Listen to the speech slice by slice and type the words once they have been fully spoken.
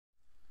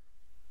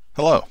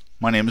Hello,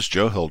 my name is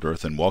Joe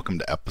Hildreth and welcome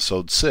to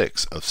episode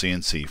 6 of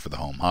CNC for the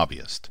Home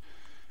Hobbyist.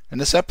 In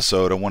this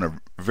episode I want to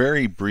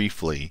very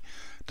briefly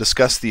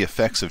discuss the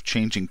effects of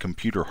changing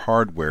computer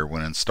hardware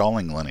when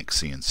installing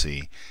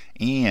LinuxCNC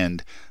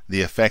and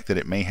the effect that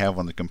it may have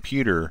on the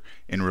computer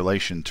in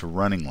relation to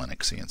running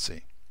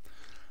LinuxCNC.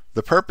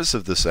 The purpose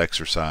of this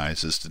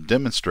exercise is to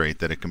demonstrate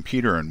that a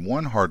computer in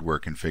one hardware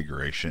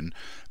configuration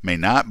may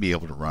not be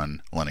able to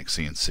run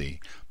LinuxCNC,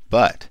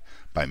 but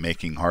by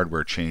making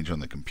hardware change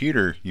on the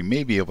computer, you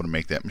may be able to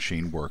make that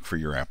machine work for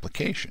your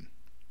application.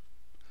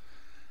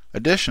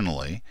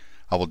 Additionally,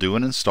 I will do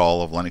an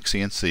install of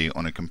LinuxCNC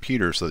on a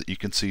computer so that you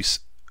can see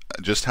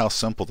just how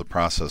simple the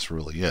process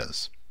really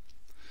is.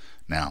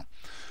 Now,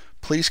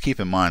 please keep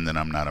in mind that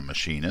I'm not a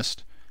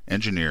machinist,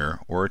 engineer,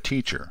 or a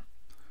teacher.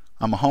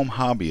 I'm a home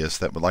hobbyist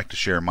that would like to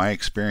share my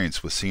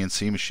experience with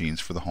CNC machines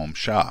for the home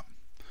shop.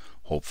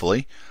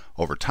 Hopefully,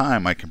 over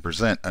time I can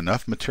present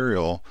enough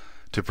material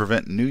to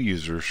prevent new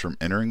users from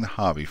entering the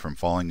hobby from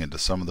falling into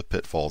some of the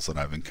pitfalls that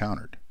I've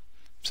encountered.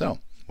 So,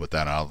 with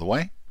that out of the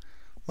way,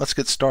 let's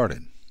get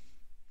started.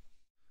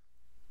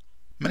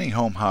 Many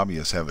home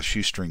hobbyists have a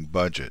shoestring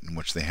budget in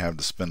which they have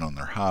to spend on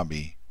their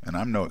hobby, and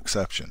I'm no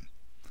exception.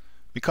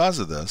 Because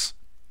of this,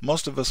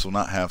 most of us will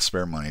not have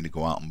spare money to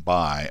go out and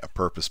buy a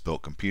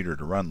purpose-built computer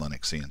to run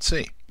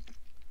LinuxCNC.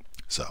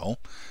 So,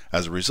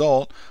 as a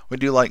result, we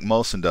do like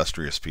most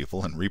industrious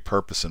people and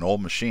repurpose an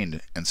old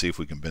machine and see if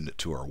we can bend it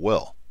to our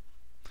will.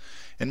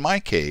 In my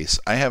case,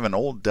 I have an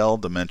old Dell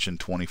Dimension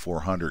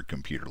 2400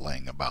 computer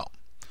laying about.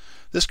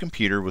 This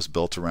computer was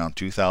built around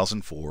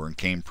 2004 and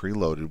came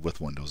preloaded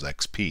with Windows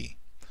XP.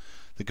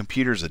 The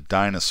computer is a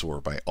dinosaur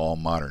by all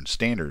modern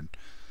standard,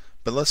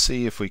 but let's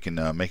see if we can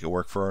make it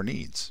work for our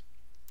needs.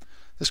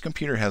 This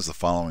computer has the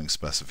following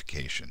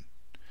specification.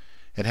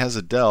 It has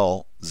a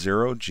Dell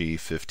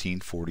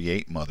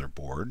 0G1548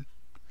 motherboard,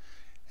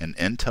 an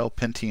Intel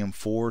Pentium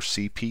 4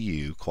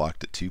 CPU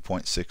clocked at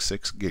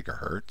 2.66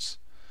 GHz,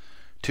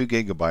 2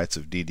 GB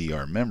of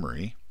DDR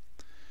memory,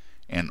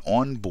 an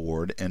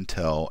onboard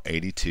Intel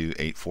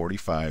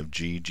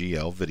 82845G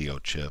GL video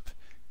chip,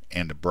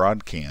 and a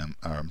Broadcom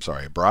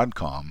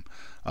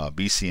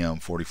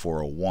BCM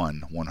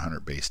 4401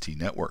 100 base T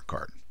network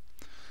card.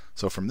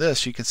 So from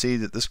this you can see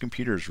that this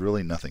computer is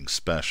really nothing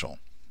special.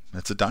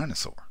 It's a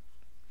dinosaur.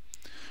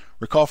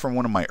 Recall from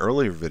one of my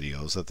earlier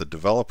videos that the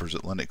developers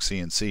at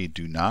LinuxCNC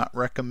do not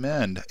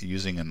recommend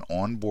using an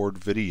onboard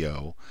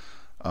video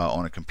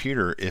on a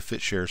computer if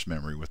it shares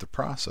memory with the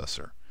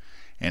processor.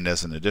 And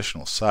as an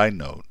additional side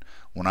note,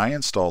 when I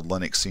installed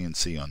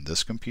LinuxCNC on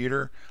this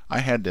computer, I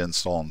had to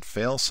install in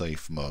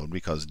failsafe mode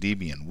because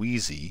Debian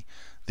Wheezy,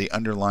 the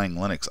underlying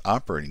Linux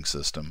operating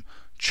system,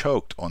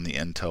 choked on the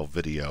Intel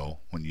video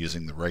when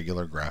using the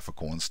regular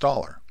graphical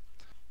installer.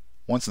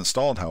 Once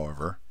installed,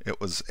 however,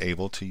 it was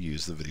able to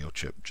use the video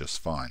chip just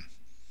fine.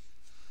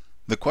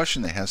 The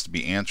question that has to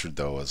be answered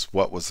though is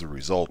what was the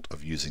result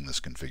of using this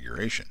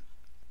configuration?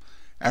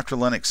 After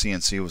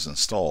LinuxCNC was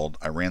installed,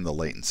 I ran the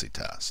latency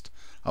test.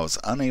 I was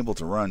unable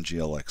to run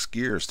GLX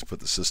gears to put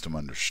the system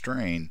under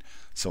strain,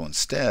 so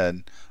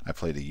instead I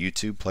played a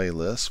YouTube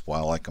playlist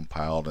while I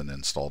compiled and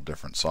installed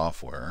different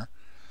software,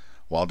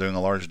 while doing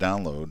a large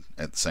download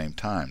at the same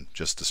time,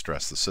 just to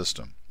stress the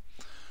system.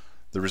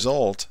 The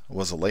result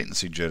was a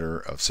latency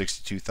jitter of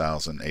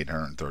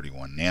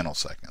 62,831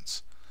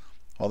 nanoseconds.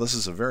 While this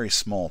is a very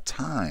small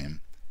time,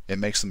 it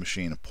makes the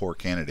machine a poor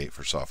candidate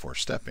for software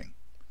stepping.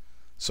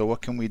 So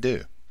what can we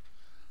do?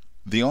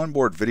 The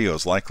onboard video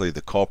is likely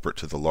the culprit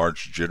to the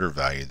large jitter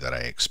value that I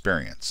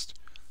experienced.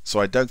 So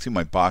I dug through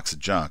my box of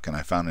junk and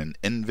I found an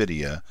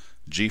NVIDIA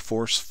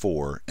GeForce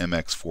 4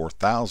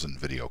 MX4000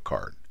 video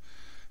card.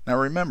 Now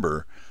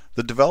remember,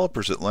 the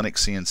developers at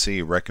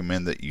LinuxCNC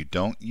recommend that you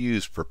don't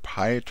use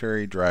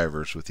proprietary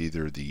drivers with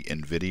either the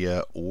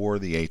NVIDIA or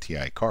the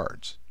ATI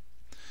cards.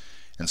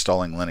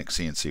 Installing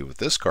LinuxCNC with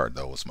this card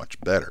though was much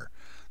better.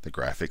 The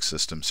graphics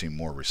system seemed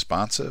more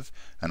responsive,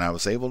 and I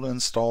was able to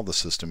install the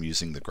system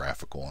using the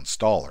graphical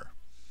installer.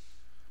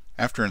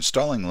 After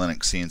installing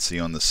LinuxCNC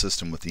on the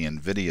system with the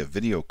NVIDIA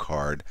video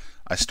card,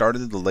 I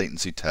started the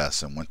latency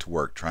test and went to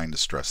work trying to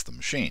stress the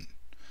machine.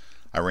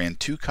 I ran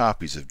 2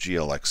 copies of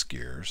GLX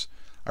gears,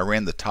 I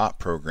ran the top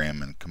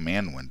program in a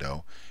command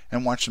window,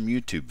 and watched some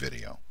YouTube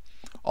video.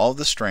 All of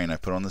the strain I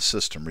put on the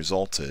system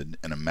resulted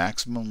in a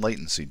maximum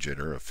latency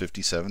jitter of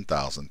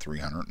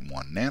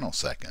 57,301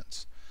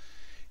 nanoseconds.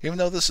 Even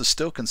though this is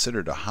still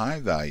considered a high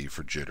value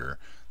for jitter,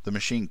 the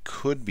machine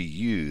could be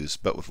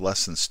used but with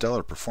less than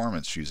stellar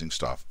performance using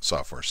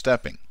software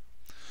stepping.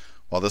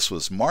 While this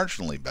was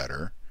marginally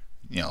better,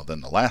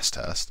 than the last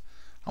test,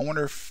 I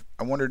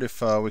wondered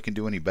if we can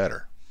do any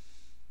better.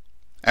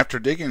 After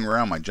digging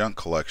around my junk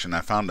collection, I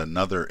found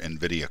another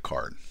NVIDIA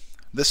card.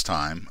 This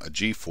time a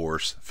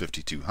GeForce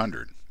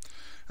 5200.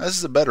 Now, this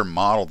is a better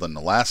model than the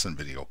last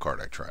NVIDIA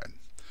card I tried.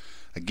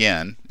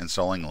 Again,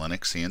 installing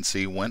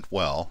LinuxCNC went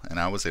well, and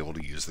I was able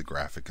to use the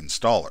graphic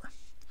installer.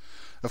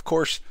 Of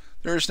course,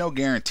 there is no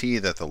guarantee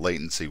that the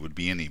latency would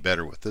be any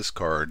better with this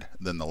card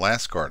than the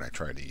last card I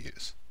tried to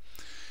use.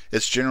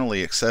 It's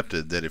generally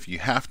accepted that if you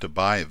have to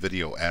buy a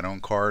video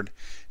add-on card,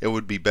 it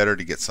would be better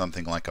to get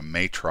something like a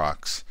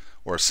Matrox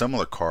or a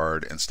similar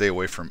card and stay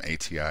away from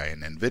ATI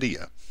and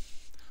NVIDIA.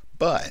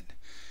 But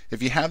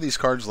if you have these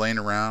cards laying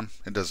around,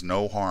 it does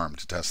no harm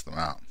to test them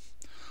out.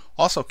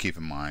 Also keep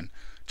in mind,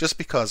 just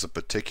because a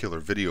particular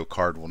video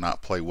card will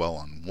not play well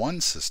on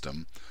one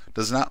system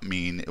does not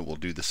mean it will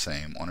do the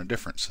same on a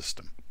different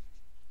system.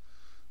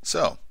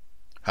 So,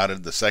 how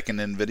did the second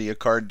NVIDIA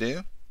card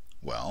do?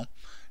 Well,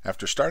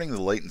 after starting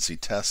the latency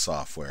test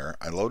software,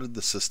 I loaded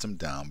the system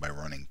down by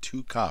running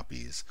 2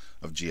 copies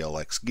of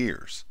GLX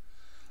Gears.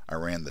 I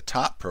ran the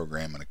top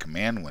program in a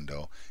command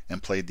window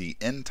and played the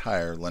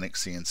entire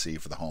LinuxCNC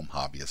for the Home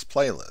Hobbyist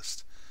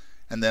playlist,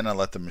 and then I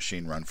let the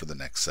machine run for the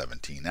next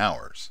 17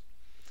 hours.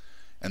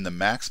 And the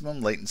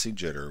maximum latency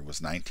jitter was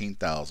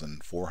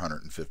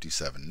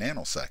 19,457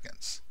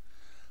 nanoseconds.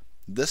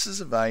 This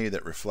is a value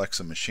that reflects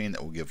a machine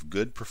that will give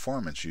good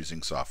performance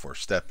using software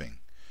stepping.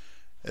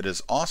 It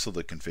is also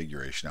the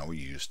configuration I will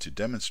use to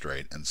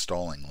demonstrate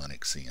installing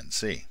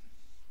LinuxCNC.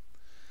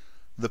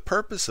 The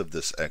purpose of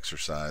this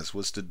exercise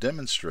was to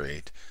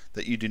demonstrate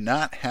that you do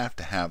not have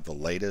to have the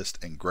latest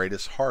and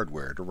greatest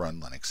hardware to run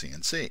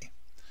LinuxCNC.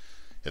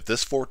 If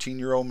this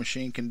 14-year-old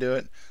machine can do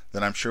it,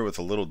 then I'm sure with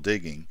a little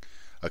digging,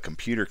 a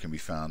computer can be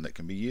found that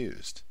can be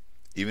used,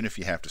 even if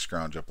you have to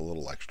scrounge up a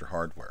little extra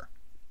hardware.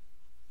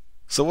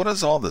 So what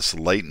is all this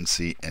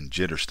latency and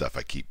jitter stuff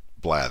I keep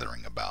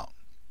blathering about?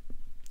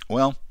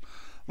 Well,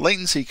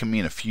 latency can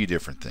mean a few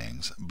different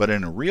things, but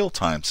in a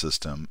real-time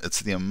system, it's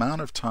the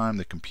amount of time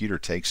the computer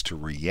takes to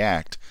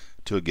react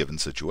to a given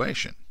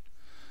situation.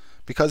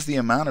 Because the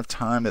amount of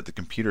time that the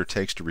computer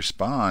takes to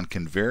respond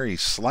can vary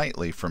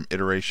slightly from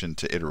iteration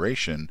to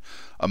iteration,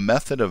 a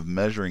method of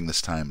measuring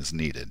this time is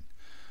needed.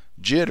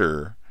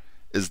 Jitter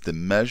is the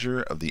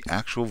measure of the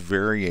actual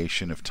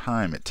variation of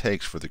time it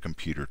takes for the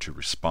computer to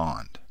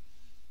respond.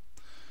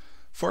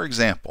 For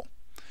example,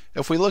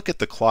 if we look at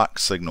the clock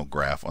signal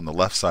graph on the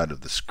left side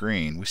of the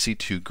screen, we see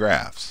 2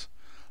 graphs.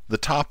 The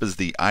top is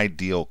the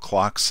ideal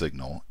clock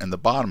signal, and the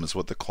bottom is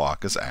what the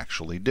clock is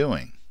actually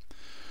doing.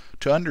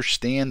 To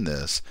understand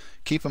this,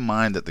 keep in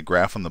mind that the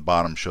graph on the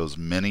bottom shows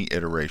many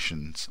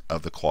iterations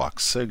of the clock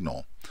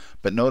signal,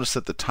 but notice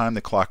that the time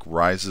the clock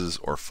rises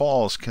or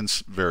falls can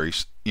vary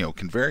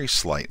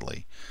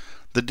slightly.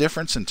 The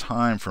difference in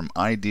time from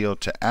ideal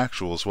to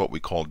actual is what we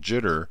call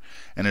jitter,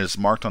 and it is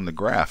marked on the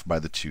graph by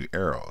the 2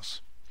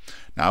 arrows.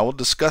 Now I will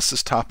discuss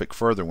this topic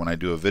further when I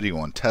do a video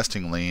on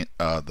testing the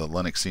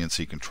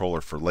LinuxCNC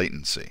controller for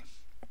latency.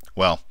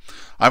 Well,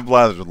 I've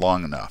blathered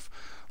long enough.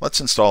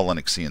 Let's install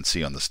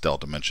LinuxCNC on this Dell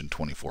Dimension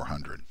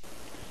 2400.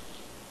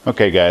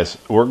 Okay guys,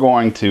 we're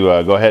going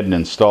to go ahead and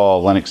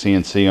install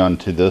LinuxCNC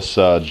onto this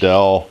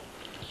Dell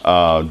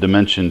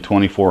Dimension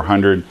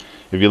 2400.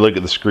 If you look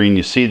at the screen,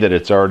 you see that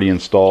it's already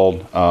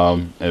installed.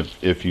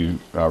 If you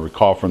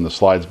recall from the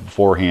slides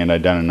beforehand,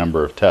 I've done a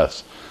number of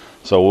tests.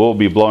 So we'll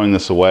be blowing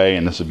this away,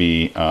 and this will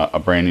be a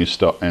brand new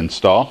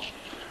install.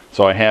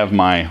 So I have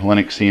my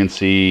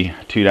LinuxCNC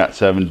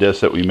 2.7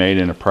 disk that we made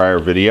in a prior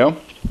video,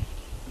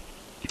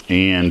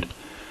 and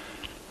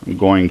I'm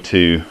going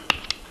to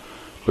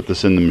put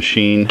this in the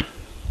machine.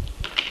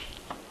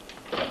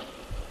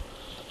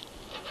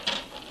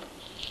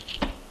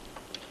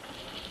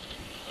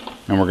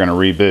 And we're going to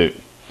reboot.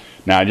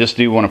 Now I just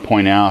do want to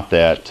point out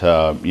that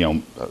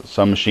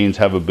some machines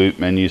have a boot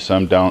menu,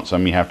 some don't.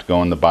 Some you have to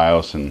go in the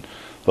BIOS, and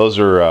those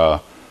are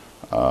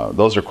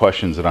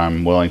questions that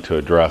I'm willing to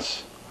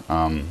address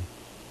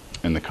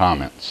in the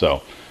comments.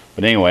 So,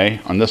 but anyway,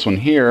 on this one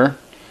here,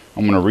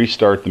 I'm going to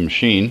restart the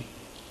machine,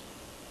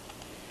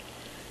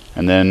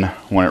 and then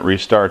when it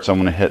restarts, I'm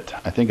going to hit,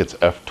 I think it's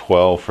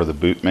F12 for the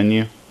boot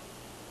menu.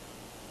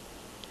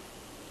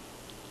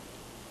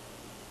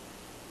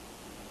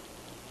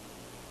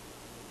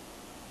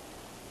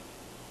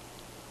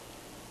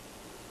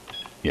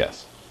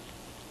 Yes.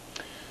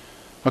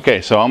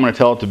 Okay, so I'm going to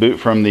tell it to boot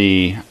from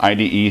the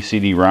IDE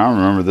CD-ROM.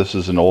 Remember, this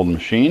is an old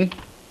machine,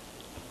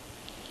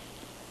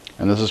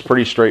 and this is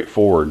pretty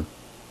straightforward.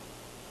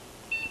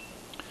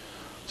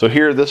 So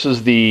here, this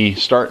is the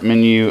start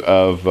menu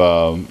of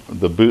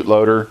the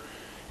bootloader,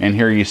 and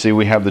here you see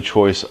we have the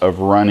choice of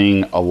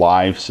running a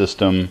live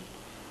system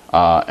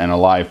and a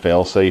live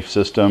failsafe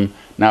system.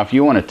 Now, if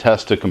you want to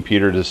test a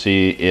computer to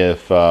see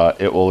if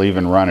it will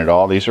even run at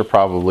all, these are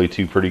probably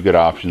 2 pretty good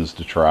options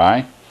to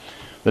try.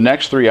 The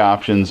next 3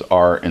 options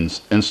are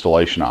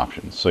installation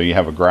options. So you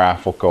have a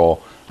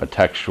graphical, a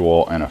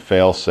textual, and a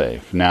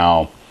failsafe.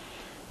 Now,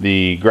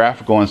 the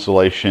graphical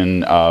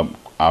installation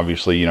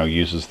obviously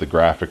uses the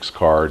graphics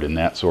card and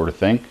that sort of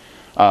thing,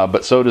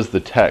 but so does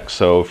the text.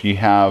 So if you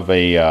have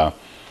a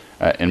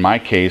in my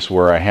case,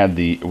 where I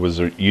was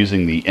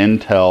using the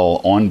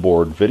Intel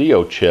onboard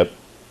video chip,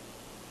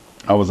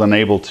 I was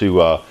unable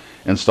to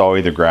install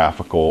either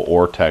graphical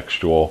or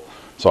textual,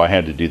 so I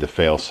had to do the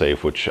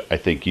failsafe, which I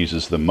think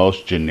uses the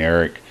most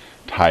generic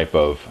type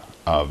of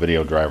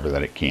video driver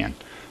that it can.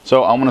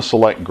 So I'm going to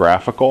select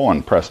graphical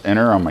and press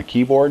enter on my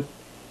keyboard,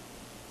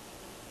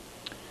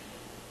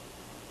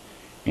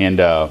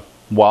 and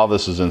while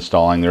this is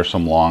installing, there's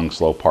some long,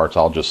 slow parts.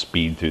 I'll just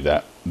speed through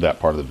that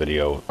part of the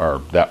video,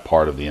 or that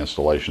part of the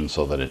installation,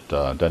 so that it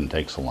doesn't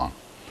take so long.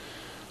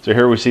 So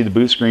here we see the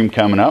boot screen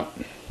coming up,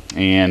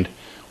 and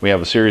we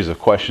have a series of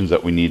questions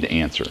that we need to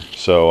answer.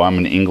 So I'm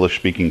an English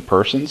speaking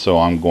person, so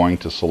I'm going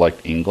to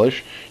select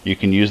English. You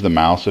can use the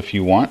mouse if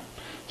you want.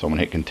 So I'm going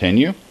to hit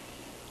continue.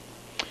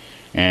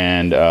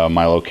 And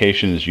my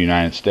location is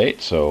United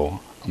States, so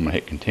I'm going to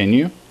hit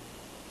continue.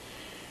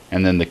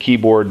 And then the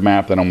keyboard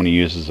map that I'm going to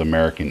use is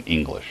American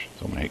English.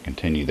 So I'm going to hit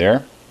continue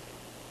there.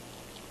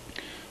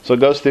 So it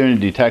goes through and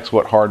detects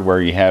what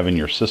hardware you have in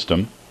your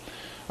system.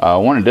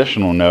 One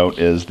additional note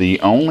is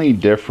the only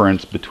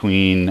difference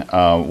between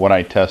what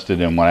I tested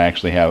and what I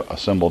actually have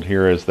assembled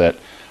here is that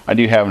I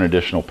do have an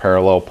additional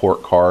parallel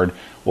port card.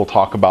 We'll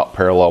talk about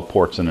parallel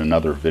ports in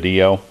another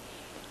video.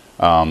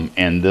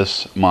 And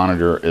this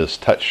monitor is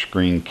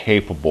touchscreen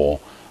capable,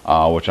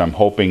 which I'm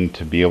hoping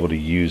to be able to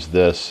use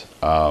this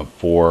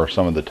for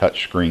some of the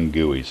touchscreen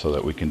GUIs so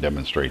that we can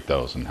demonstrate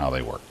those and how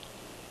they work.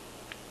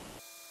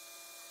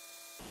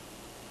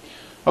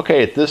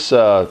 Okay, at this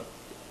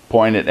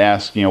point it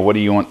asks, what do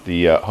you want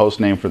the host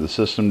name for the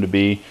system to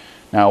be?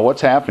 Now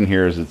what's happened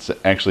here is it's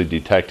actually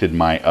detected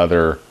my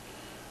other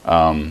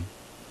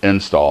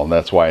install.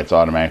 That's why it's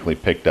automatically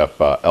picked up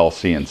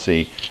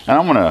LCNC, and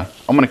I'm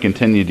gonna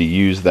continue to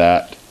use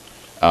that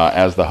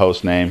as the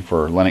host name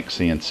for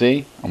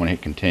LinuxCNC. I'm gonna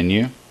hit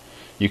continue.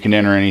 You can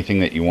enter anything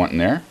that you want in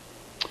there.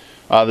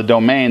 The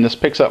domain, this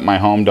picks up my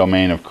home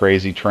domain of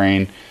Crazy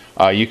Train.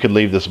 You could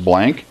leave this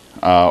blank,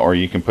 or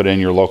you can put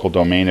in your local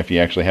domain if you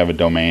actually have a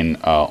domain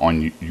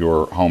on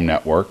your home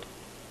network.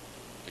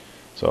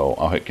 So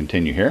I'll hit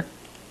continue here.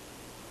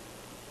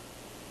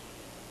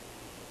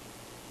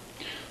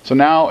 So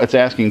now it's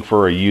asking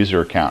for a user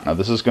account. Now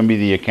this is going to be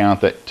the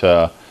account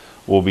that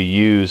will be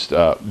used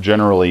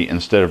generally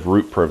instead of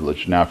root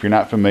privilege. Now if you're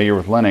not familiar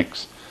with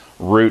Linux,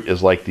 root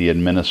is like the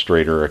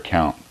administrator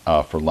account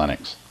for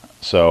Linux.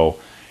 So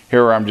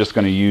here I'm just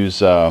going to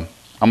use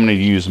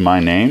my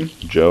name,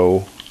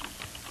 Joe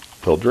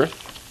Hildreth,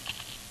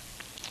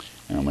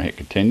 and I'm going to hit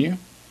continue.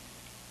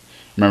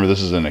 Remember,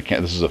 this is an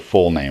account. This is a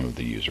full name of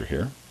the user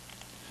here.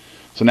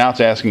 So now it's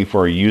asking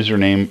for a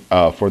username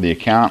for the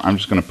account. I'm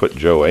just going to put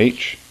Joe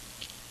H,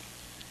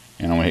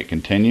 and I'm going to hit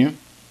continue.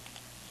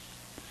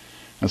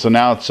 And so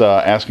now it's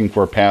asking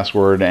for a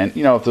password. And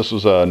if this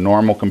was a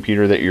normal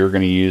computer that you're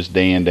going to use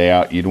day in, day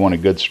out, you'd want a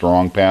good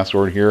strong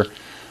password here.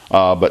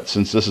 But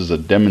since this is a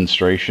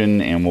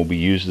demonstration and will be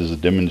used as a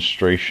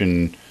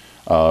demonstration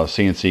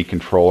CNC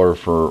controller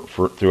for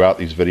throughout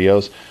these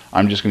videos,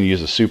 I'm just going to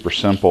use a super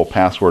simple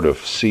password of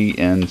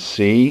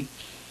CNC,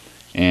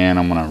 and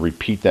I'm going to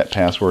repeat that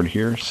password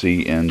here,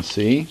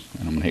 CNC,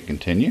 and I'm going to hit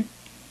continue.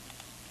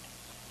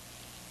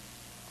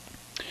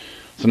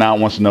 So now it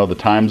wants to know the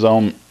time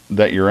zone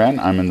that you're in.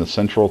 I'm in the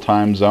central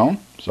time zone,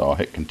 so I'll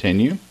hit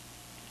continue.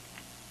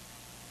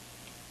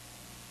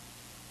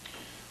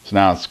 So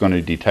now it's going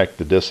to detect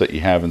the disk that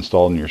you have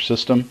installed in your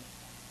system.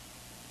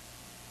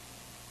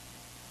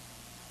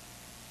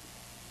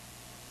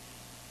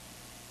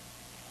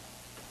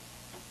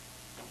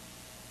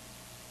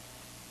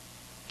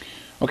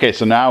 Okay,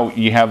 so now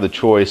you have the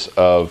choice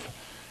of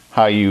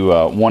how you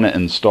want to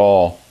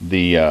install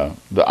the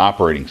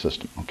operating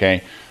system.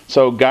 Okay,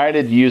 so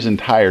guided use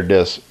entire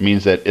disk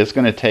means that it's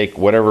going to take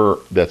whatever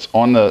that's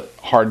on the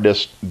hard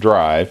disk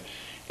drive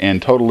and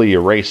totally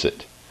erase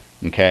it.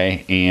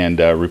 Okay,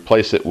 and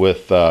replace it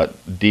with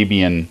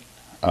Debian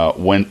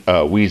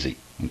Wheezy.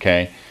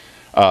 Okay,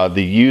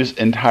 the use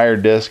entire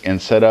disk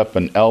and set up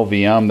an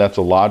LVM. That's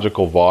a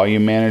logical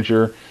volume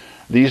manager.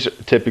 These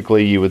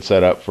typically you would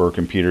set up for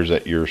computers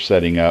that you're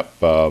setting up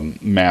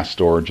mass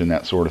storage and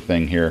that sort of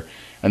thing here.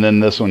 And then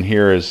this one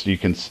here is you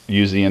can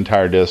use the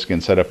entire disk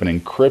and set up an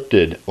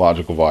encrypted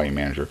logical volume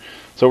manager.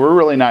 So we're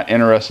really not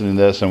interested in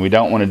this, and we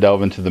don't want to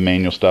delve into the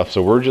manual stuff.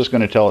 So we're just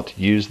going to tell it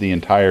to use the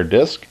entire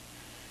disk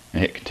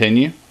and hit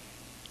continue.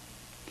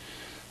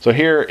 So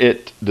here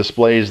it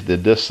displays the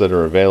disks that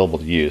are available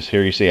to use.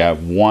 Here you see I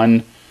have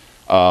one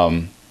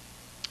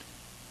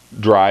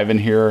drive in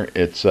here.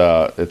 It's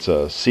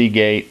a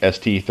Seagate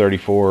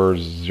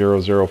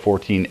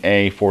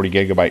ST340014A 40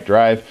 gigabyte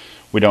drive.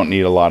 We don't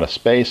need a lot of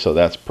space, so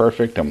that's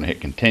perfect. I'm going to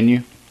hit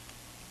continue.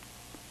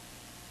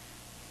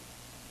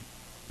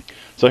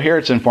 So here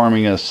it's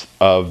informing us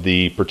of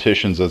the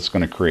partitions that it's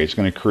going to create. It's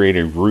going to create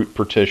a root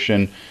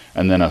partition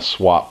and then a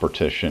swap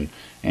partition.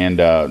 And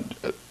the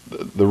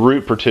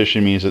root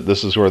partition means that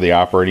this is where the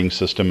operating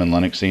system in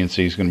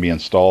LinuxCNC is going to be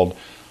installed.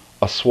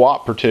 A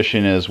swap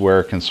partition is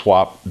where it can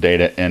swap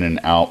data in and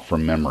out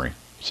from memory.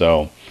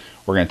 So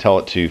we're going to tell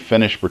it to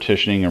finish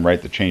partitioning and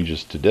write the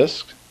changes to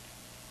disk.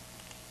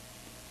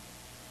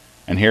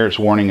 And here it's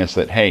warning us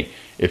that, hey,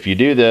 if you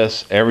do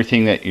this,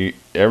 everything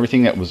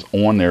that was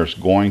on there is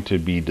going to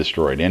be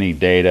destroyed. Any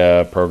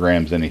data,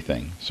 programs,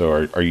 anything.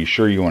 So are you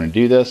sure you want to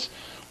do this?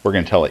 We're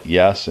going to tell it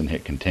yes and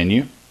hit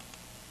continue.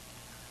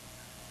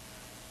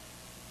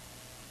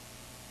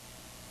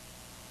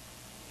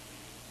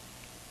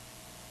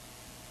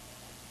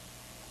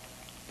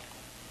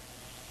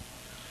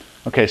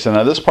 Okay, so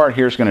now this part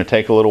here is going to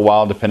take a little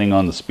while depending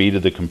on the speed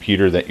of the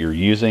computer that you're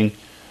using,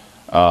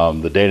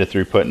 the data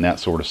throughput and that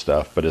sort of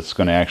stuff, but it's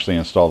going to actually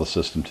install the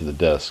system to the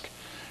disk.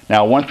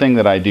 Now, one thing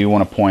that I do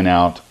want to point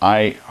out,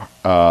 I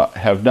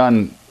have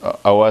done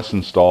OS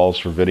installs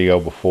for video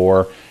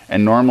before,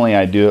 and normally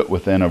I do it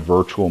within a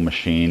virtual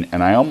machine,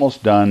 and I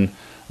almost done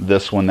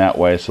this one that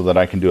way so that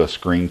I can do a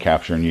screen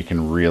capture and you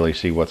can really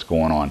see what's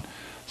going on.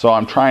 So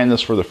I'm trying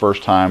this for the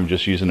first time,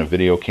 just using a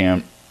video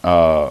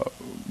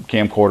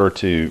camcorder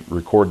to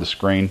record the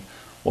screen.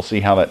 We'll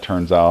see how that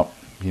turns out.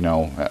 You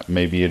know,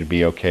 maybe it'll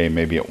be okay,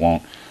 maybe it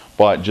won't.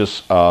 But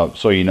just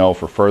so you know,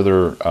 for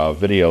further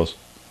videos,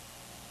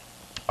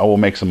 I will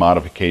make some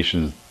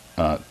modifications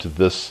to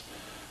this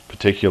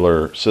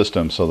particular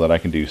system so that I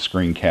can do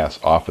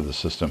screencasts off of the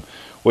system,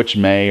 which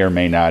may or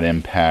may not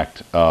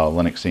impact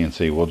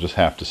LinuxCNC. We'll just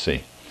have to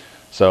see.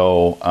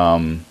 So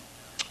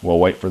we'll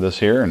wait for this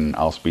here, and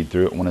I'll speed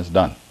through it when it's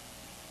done.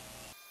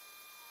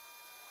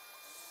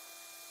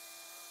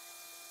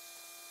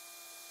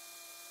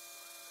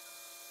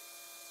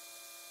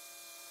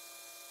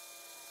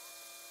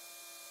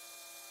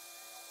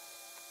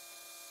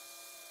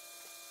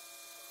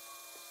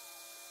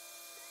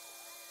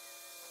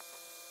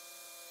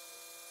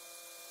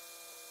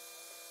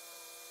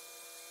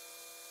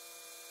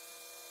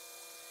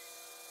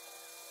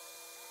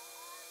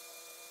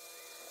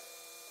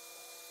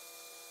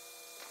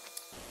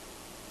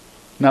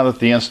 Now that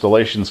the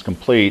installation is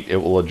complete, it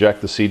will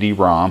eject the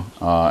CD-ROM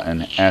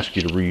and ask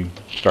you to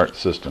restart the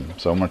system.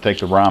 So I'm going to take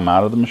the ROM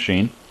out of the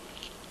machine,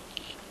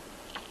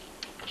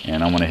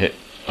 and I'm going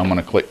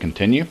to click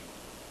continue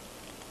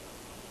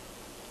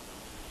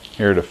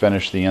here to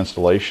finish the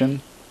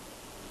installation,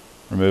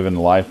 removing the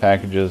live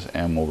packages,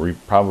 and we'll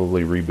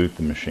probably reboot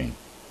the machine.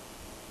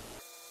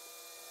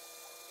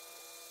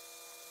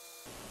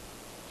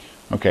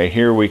 Okay,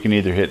 here we can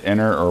either hit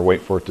enter or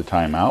wait for it to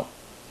time out.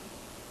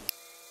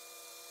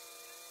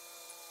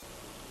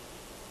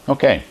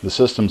 Okay, the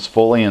system's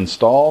fully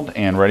installed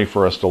and ready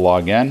for us to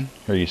log in.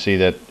 Here you see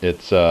that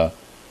it's the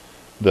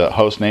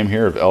host name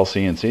here of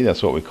LCNC,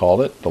 that's what we called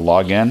it. The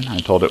login, I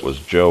told it was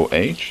Joe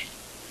H.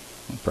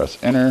 I'll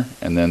press enter,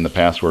 and then the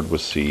password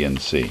was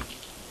CNC.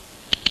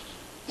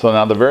 So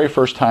now the very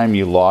first time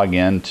you log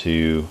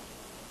into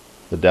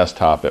the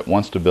desktop, it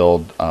wants to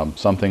build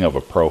something of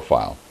a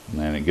profile,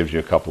 and it gives you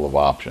a couple of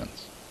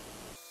options.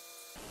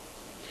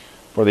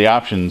 For the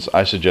options,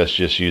 I suggest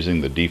just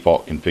using the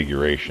default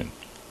configuration.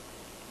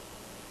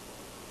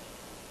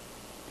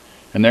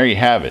 And there you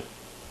have it.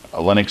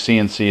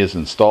 LinuxCNC is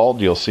installed.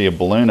 You'll see a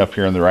balloon up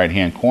here in the right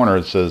hand corner.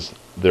 It says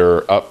there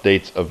are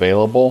updates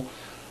available.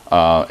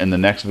 In the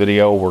next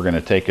video, we're going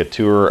to take a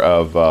tour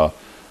of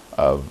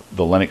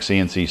the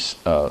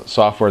LinuxCNC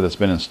software that's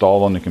been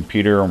installed on the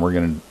computer, and we're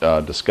going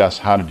to discuss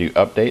how to do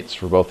updates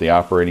for both the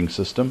operating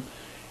system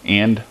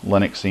and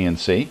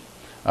LinuxCNC.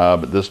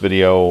 But this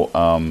video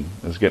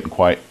is getting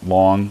quite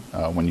long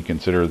when you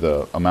consider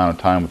the amount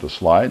of time with the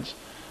slides.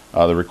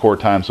 The record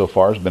time so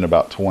far has been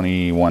about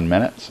 21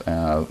 minutes.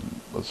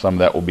 Some of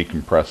that will be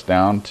compressed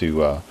down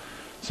to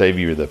save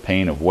you the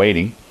pain of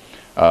waiting.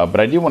 But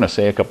I do want to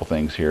say a couple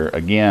things here.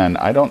 Again,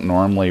 I don't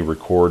normally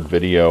record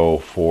video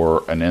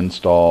for an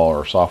install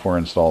or software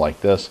install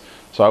like this,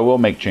 so I will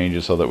make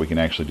changes so that we can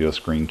actually do a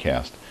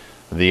screencast.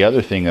 The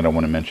other thing that I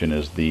want to mention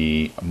is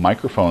the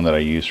microphone that I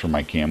use for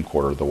my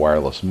camcorder, the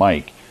wireless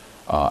mic,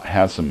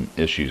 has some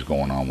issues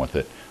going on with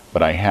it.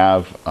 But I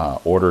have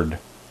ordered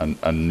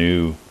a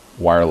new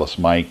wireless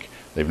mic.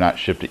 They've not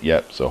shipped it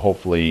yet, so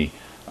hopefully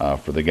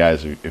for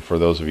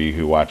those of you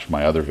who watch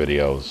my other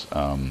videos,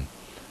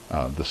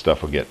 the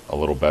stuff will get a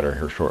little better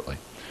here shortly.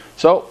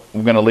 So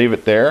I'm going to leave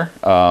it there.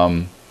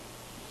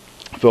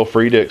 Feel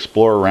free to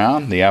explore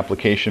around. The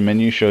application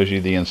menu shows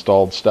you the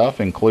installed stuff,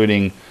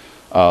 including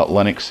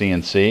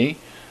LinuxCNC.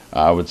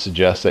 I would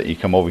suggest that you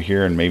come over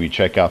here and maybe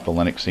check out the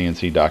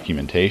LinuxCNC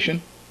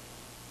documentation.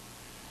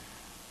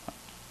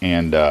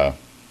 And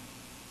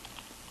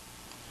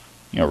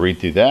read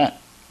through that.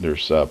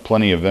 There's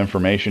plenty of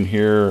information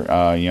here.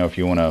 If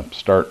you want to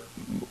start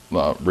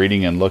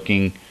reading and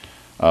looking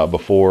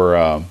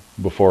before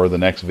the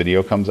next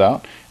video comes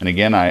out. And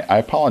again, I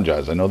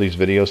apologize. I know these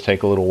videos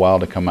take a little while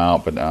to come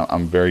out, but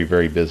I'm very,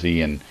 very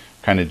busy and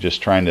kind of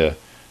just trying to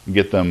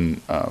get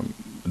them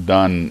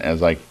done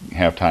as I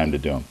have time to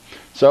do them.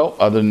 So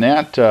other than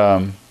that,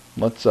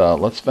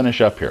 let's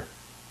finish up here.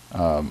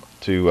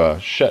 To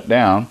shut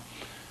down,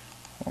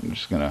 I'm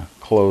just going to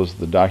close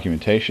the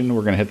documentation.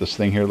 We're going to hit this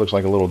thing here. It looks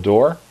like a little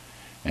door,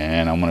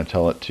 and I'm going to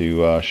tell it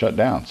to shut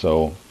down.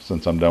 So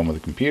since I'm done with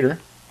the computer,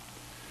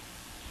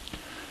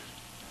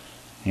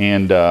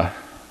 and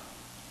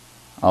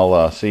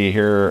I'll see you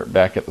here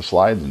back at the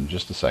slides in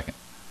just a second.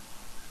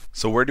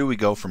 So where do we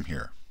go from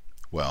here?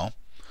 Well,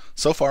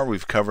 so far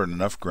we've covered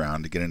enough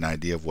ground to get an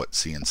idea of what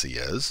CNC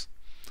is,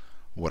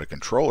 what a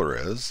controller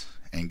is,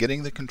 and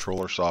getting the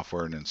controller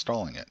software and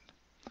installing it.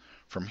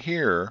 From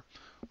here,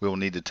 we will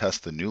need to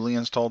test the newly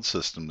installed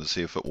system to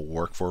see if it will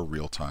work for a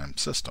real-time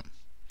system.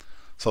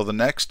 So the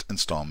next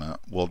installment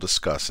will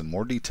discuss in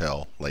more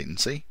detail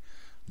latency,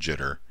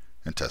 jitter,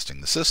 and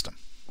testing the system.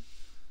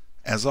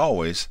 As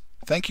always,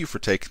 thank you for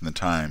taking the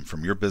time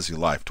from your busy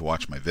life to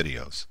watch my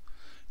videos.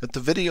 If the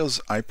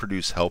videos I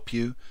produce help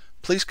you,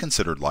 please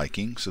consider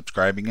liking,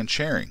 subscribing, and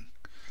sharing.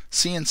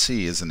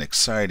 CNC is an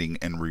exciting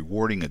and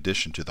rewarding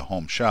addition to the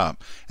home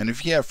shop, and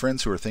if you have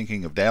friends who are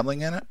thinking of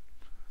dabbling in it,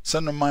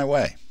 send them my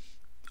way.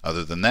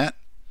 Other than that,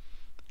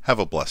 have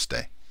a blessed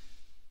day.